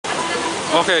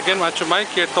Okay, again, Macho Mike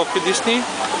here, Tokyo Disney.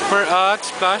 We're at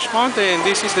Splash Mountain.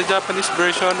 This is the Japanese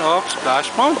version of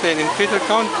Splash Mountain in Critter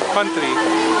Country.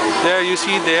 There, you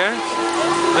see there,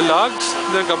 the logs,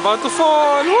 they're about to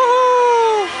fall.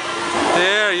 Woohoo!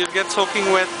 There, you'll get soaking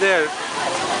wet there.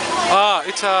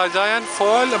 It's a giant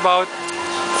fall, about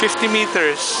 50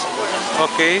 meters.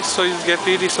 Okay, so you'll get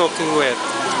really soaking wet.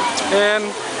 And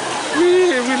we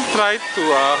will try to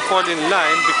fall in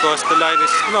line because the line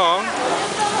is long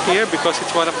here, because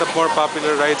it's one of the more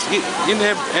popular rides in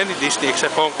any Disney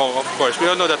except Hong Kong, of course. We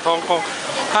all know that Hong Kong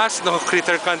has no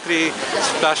Critter Country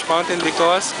Splash Mountain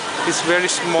because it's very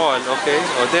small. Okay,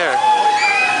 there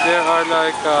are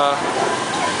like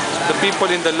the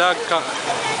people in the log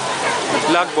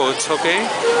boats. Okay,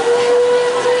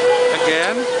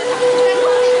 again,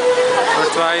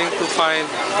 we're trying to find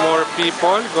more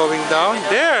people going down.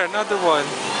 There, another one.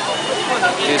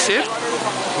 Is it?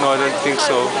 No, I don't think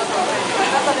so.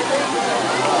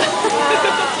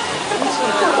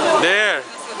 There.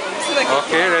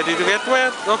 Okay, ready to get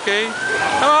wet. Okay.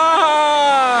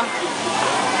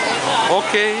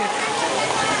 Okay.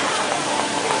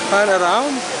 And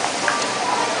around.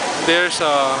 There's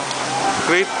a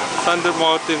Great Thunder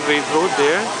Mountain Railroad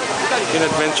there in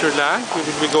Adventureland. We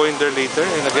will be going there later.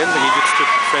 And again, the idiots to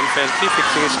friend Fenty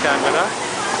fixing his camera.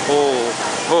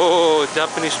 Oh,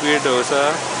 Japanese weirdos,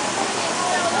 huh?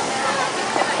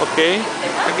 Okay,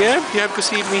 again, you have to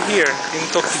see me here in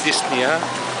Tokyo Disney, huh?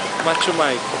 Macho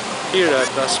Mike, here at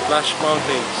the Splash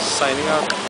Mountain, signing out.